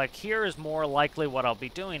tanker. But, like, here is more likely what I'll be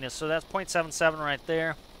doing is, so that's 0.77 right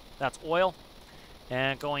there. That's oil.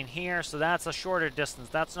 And going here, so that's a shorter distance.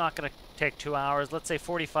 That's not going to take 2 hours. Let's say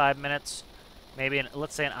 45 minutes, maybe,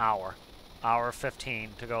 let's say an hour. Hour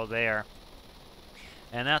 15 to go there.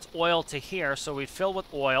 And that's oil to here, so we'd fill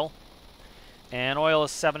with oil. And oil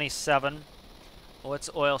is 77. What's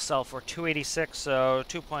oil sell for? 286, so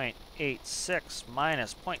 2.86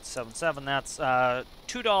 minus 0.77, that's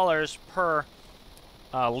 $2 per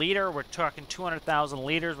liter. We're talking 200,000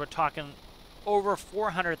 liters. We're talking over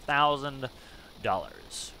 $400,000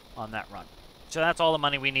 on that run. So that's all the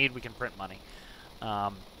money we need. We can print money.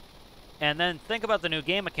 And then think about the new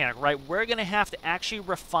game mechanic, right? We're going to have to actually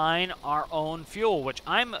refine our own fuel, which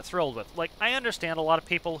I'm thrilled with. Like, I understand a lot of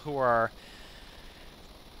people who are...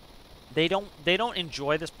 They don't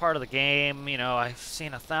enjoy this part of the game. You know, I've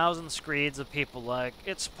seen 1,000 screeds of people like,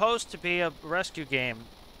 it's supposed to be a rescue game.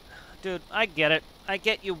 Dude, I get it. I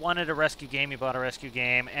get you wanted a rescue game, you bought a rescue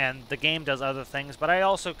game, and the game does other things, but I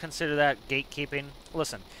also consider that gatekeeping.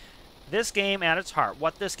 Listen, this game at its heart,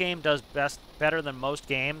 what this game does better than most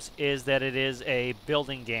games is that it is a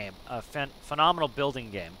building game, a phenomenal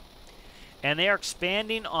building game. And they are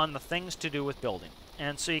expanding on the things to do with building.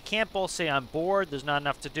 And so you can't both say, I'm bored, there's not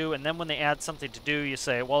enough to do, and then when they add something to do, you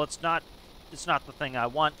say, well, it's not the thing I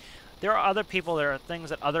want. There are other people, there are things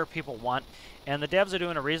that other people want, and the devs are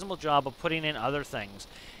doing a reasonable job of putting in other things.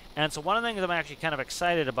 And so one of the things I'm actually kind of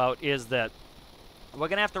excited about is that we're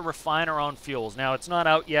going to have to refine our own fuels. Now, it's not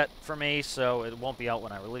out yet for me, so it won't be out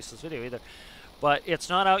when I release this video either. But it's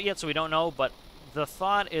not out yet, so we don't know, but the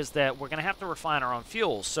thought is that we're going to have to refine our own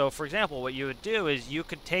fuels. So, for example, what you would do is you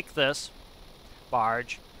could take this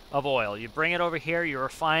barge of oil, you bring it over here, you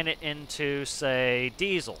refine it into, say,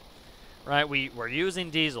 diesel, right? We're using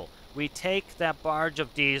diesel. We take that barge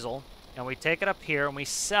of diesel and we take it up here and we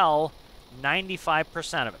sell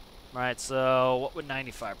 95% of it, right? So what would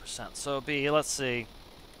 95%? So it'd be, let's see,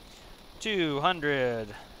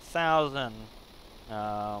 200,000, where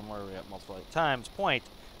are we at, multiply times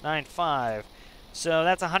 0.95. So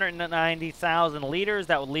that's 190,000 liters.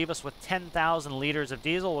 That would leave us with 10,000 liters of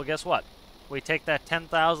diesel. Well, guess what? We take that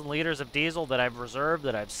 10,000 liters of diesel that I've reserved,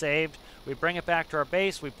 that I've saved, we bring it back to our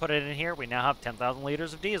base, we put it in here, we now have 10,000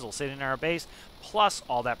 liters of diesel sitting in our base, plus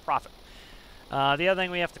all that profit. The other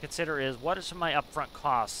thing we have to consider is, what is my upfront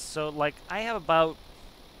costs? So, like, I have about,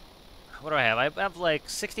 what do I have? I have like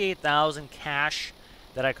 68,000 cash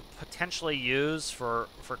that I could potentially use for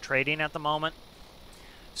trading at the moment.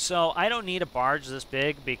 So I don't need a barge this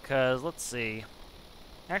big because, let's see,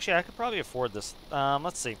 actually I could probably afford this.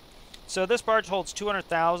 Let's see. So this barge holds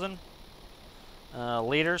 200,000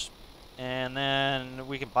 liters, and then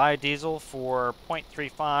we can buy diesel for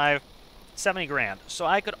 0.35, 70 grand. So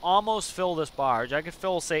I could almost fill this barge. I could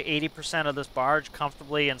fill, say, 80% of this barge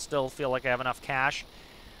comfortably and still feel like I have enough cash.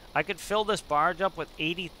 I could fill this barge up with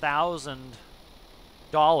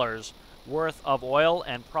 $80,000 worth of oil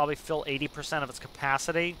and probably fill 80% of its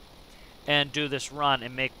capacity and do this run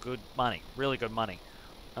and make good money, really good money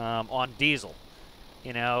on diesel,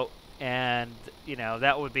 you know. And, you know,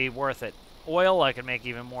 that would be worth it. Oil, I could make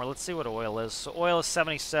even more. Let's see what oil is. So oil is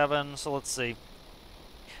 77, so let's see.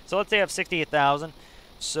 So let's say I have 68,000.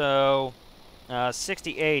 So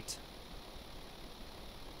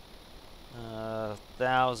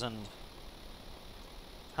 68,000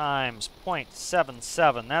 times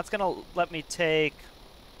 0.77. That's going to let me take...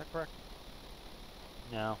 Is that correct?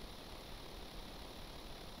 No.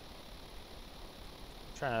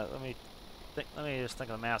 I'm trying to... Let me just think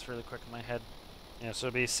of the math really quick in my head. Yeah, so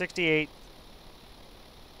it'd be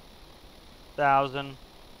 68,000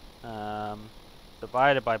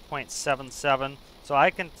 divided by 0.77. So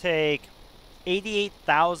I can take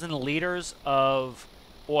 88,000 liters of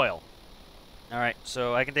oil. All right,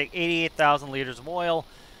 so I can take 88,000 liters of oil.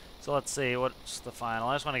 So let's see, what's the final?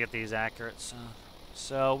 I just want to get these accurate.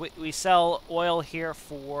 So we sell oil here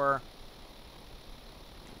for...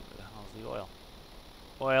 Where the hell is the oil?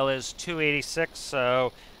 Oil is 286,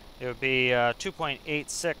 so it would be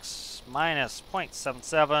 2.86 minus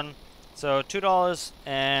 0.77. So $2,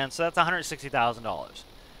 and so that's $160,000.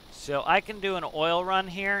 So I can do an oil run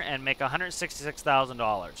here and make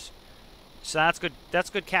 $166,000. So that's good.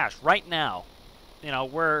 That's good cash right now. You know,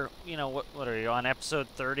 we're, you know, what are you on, episode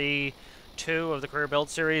 32 of the Career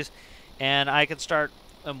Build series, and I can start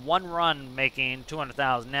in one run making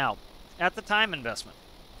 $200,000 now. At the time investment.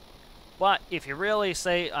 But if you really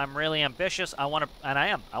say I'm really ambitious, I want to, and I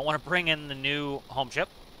am. I want to bring in the new home ship.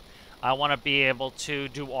 I want to be able to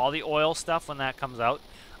do all the oil stuff when that comes out.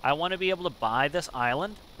 I want to be able to buy this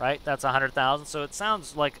island, right? That's $100,000. So it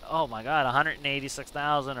sounds like, oh my God,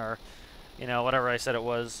 $186,000 or, you know, whatever I said it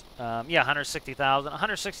was. Yeah, $160,000.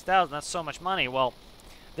 $160,000. That's so much money. Well,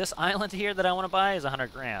 this island here that I want to buy is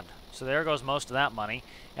 $100,000. So there goes most of that money,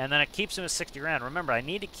 and then it keeps me with $60,000. Remember, I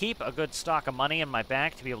need to keep a good stock of money in my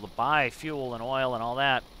bank to be able to buy fuel and oil and all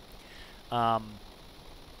that.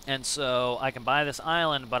 And so I can buy this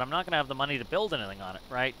island, but I'm not going to have the money to build anything on it,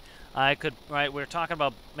 right? I could, right, we were talking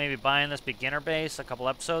about maybe buying this beginner base a couple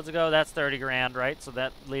episodes ago. That's $30,000, right? So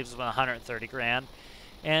that leaves us with $130,000.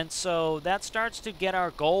 And so that starts to get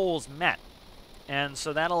our goals met. And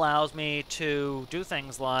so that allows me to do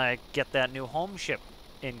things like get that new home ship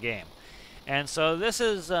in-game. And so this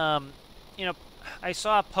is, you know, I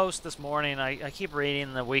saw a post this morning. I keep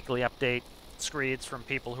reading the weekly update screeds from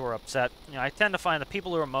people who are upset. You know, I tend to find the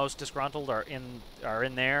people who are most disgruntled are in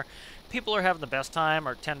there. People who are having the best time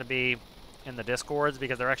tend to be in the discords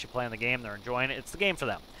because they're actually playing the game, they're enjoying it. It's the game for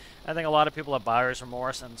them. I think a lot of people have buyer's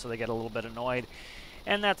remorse, and so they get a little bit annoyed,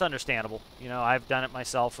 and that's understandable. You know, I've done it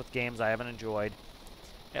myself with games I haven't enjoyed.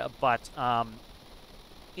 But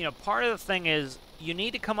you know, part of the thing is you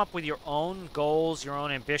need to come up with your own goals, your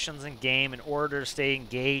own ambitions in game in order to stay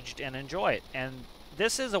engaged and enjoy it. And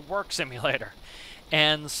this is a work simulator.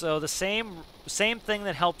 And so the same thing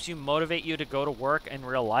that helps you motivate you to go to work in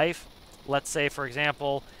real life. Let's say, for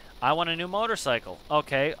example, I want a new motorcycle.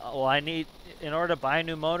 Okay, well, in order to buy a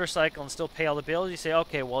new motorcycle and still pay all the bills, you say,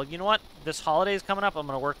 okay, well, you know what? This holiday is coming up. I'm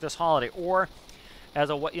going to work this holiday. Or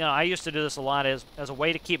as a, you know, I used to do this a lot as a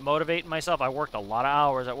way to keep motivating myself. I worked a lot of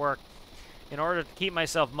hours at work. In order to keep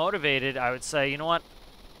myself motivated, I would say, you know what?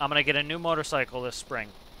 I'm going to get a new motorcycle this spring.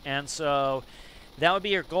 And so that would be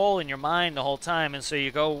your goal in your mind the whole time. And so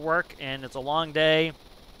you go work, and it's a long day,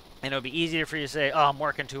 and it'll be easier for you to say, oh, I'm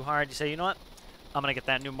working too hard. You say, you know what? I'm going to get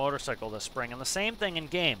that new motorcycle this spring. And the same thing in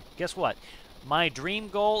game. Guess what? My dream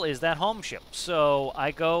goal is that home ship. So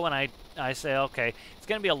I go and I say, okay, it's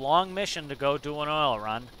going to be a long mission to go do an oil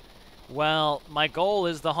run. Well, my goal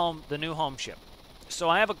is the new home ship. So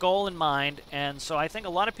I have a goal in mind, and so I think a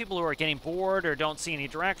lot of people who are getting bored or don't see any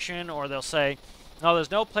direction, or they'll say, oh,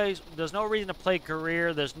 there's no reason to play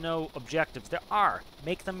career, there's no objectives. There are.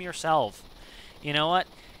 Make them yourself. You know what?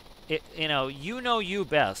 You know you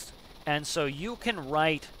best. And so you can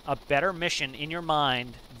write a better mission in your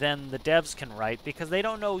mind than the devs can write because they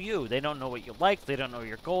don't know you. They don't know what you like. They don't know what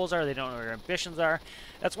your goals are. They don't know what your ambitions are.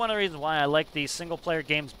 That's one of the reasons why I like these single-player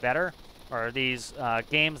games better, or these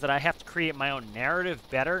games that I have to create my own narrative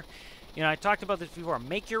better. You know, I talked about this before.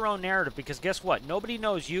 Make your own narrative because guess what? Nobody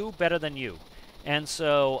knows you better than you. And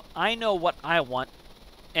so I know what I want,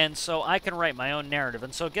 and so I can write my own narrative.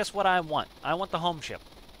 And so guess what I want? I want the home ship.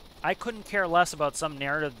 I couldn't care less about some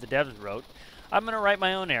narrative the devs wrote. I'm going to write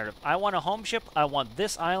my own narrative. I want a home ship. I want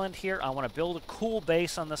this island here. I want to build a cool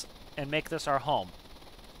base on this and make this our home.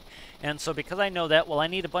 And so because I know that, well, I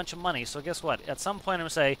need a bunch of money. So guess what? At some point I'm going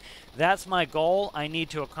to say, that's my goal. I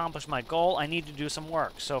need to accomplish my goal. I need to do some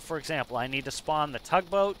work. So for example, I need to spawn the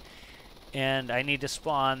tugboat, and I need to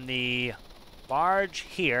spawn the barge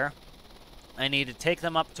here. I need to take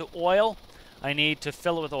them up to oil. I need to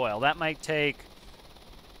fill it with oil. That might take,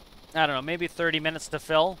 I don't know, maybe 30 minutes to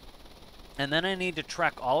fill. And then I need to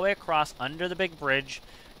trek all the way across under the big bridge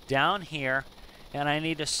down here, and I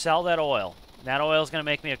need to sell that oil. That oil is going to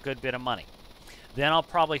make me a good bit of money. Then I'll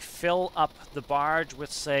probably fill up the barge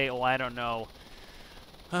with, say, oh, I don't know,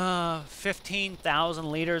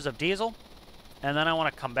 15,000 liters of diesel. And then I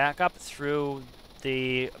want to come back up through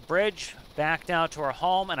the bridge, back down to our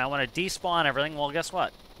home, and I want to despawn everything. Well, guess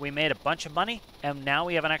what? We made a bunch of money, and now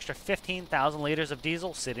we have an extra 15,000 liters of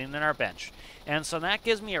diesel sitting in our bench. And so that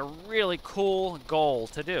gives me a really cool goal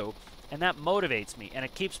to do, and that motivates me, and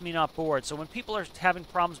it keeps me not bored. So when people are having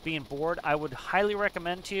problems being bored, I would highly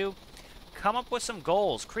recommend to you, come up with some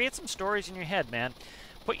goals. Create some stories in your head, man.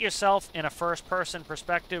 Put yourself in a first-person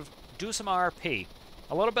perspective. Do some RP.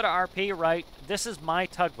 A little bit of RP, right? This is my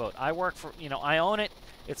tugboat. I work for, I own it.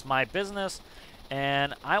 It's my business.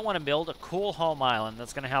 And I want to build a cool home island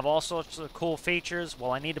that's going to have all sorts of cool features.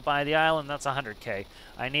 Well, I need to buy the island. That's 100K.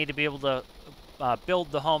 I need to be able to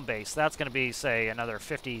build the home base. That's going to be, say, another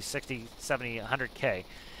 50, 60, 70, 100K.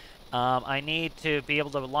 I need to be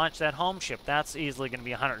able to launch that home ship. That's easily going to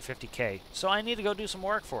be 150K. So I need to go do some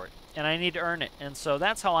work for it. And I need to earn it. And so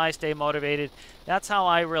that's how I stay motivated. That's how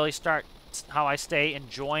I really how I stay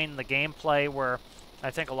enjoying the gameplay, where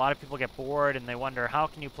I think a lot of people get bored and they wonder, how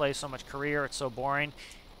can you play so much career? It's so boring.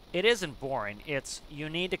 It isn't boring. It's, you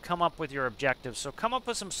need to come up with your objectives. So come up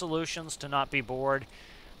with some solutions to not be bored.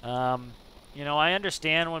 I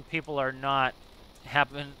understand when people are not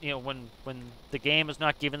having, when the game is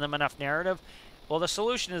not giving them enough narrative. Well, the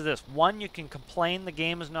solution is this. One, you can complain the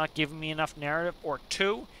game is not giving me enough narrative, or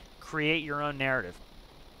two, create your own narrative.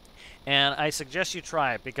 And I suggest you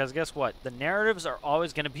try it, because guess what? The narratives are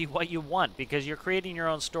always going to be what you want, because you're creating your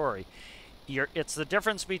own story. It's the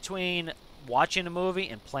difference between watching a movie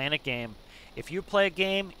and playing a game. If you play a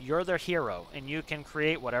game, you're the hero, and you can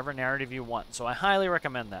create whatever narrative you want. So I highly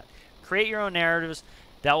recommend that. Create your own narratives.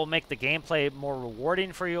 That will make the gameplay more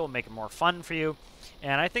rewarding for you. It will make it more fun for you.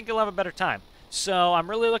 And I think you'll have a better time. So I'm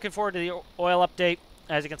really looking forward to the oil update.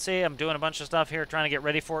 As you can see, I'm doing a bunch of stuff here, trying to get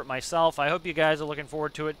ready for it myself. I hope you guys are looking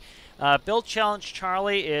forward to it. Build Challenge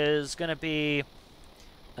Charlie is going to be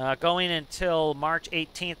going until March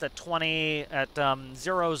 18th at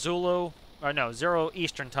 0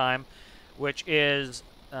 Eastern time, which is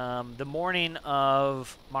the morning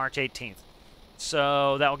of March 18th.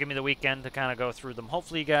 So that will give me the weekend to kind of go through them.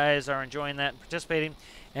 Hopefully you guys are enjoying that and participating,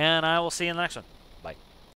 and I will see you in the next one.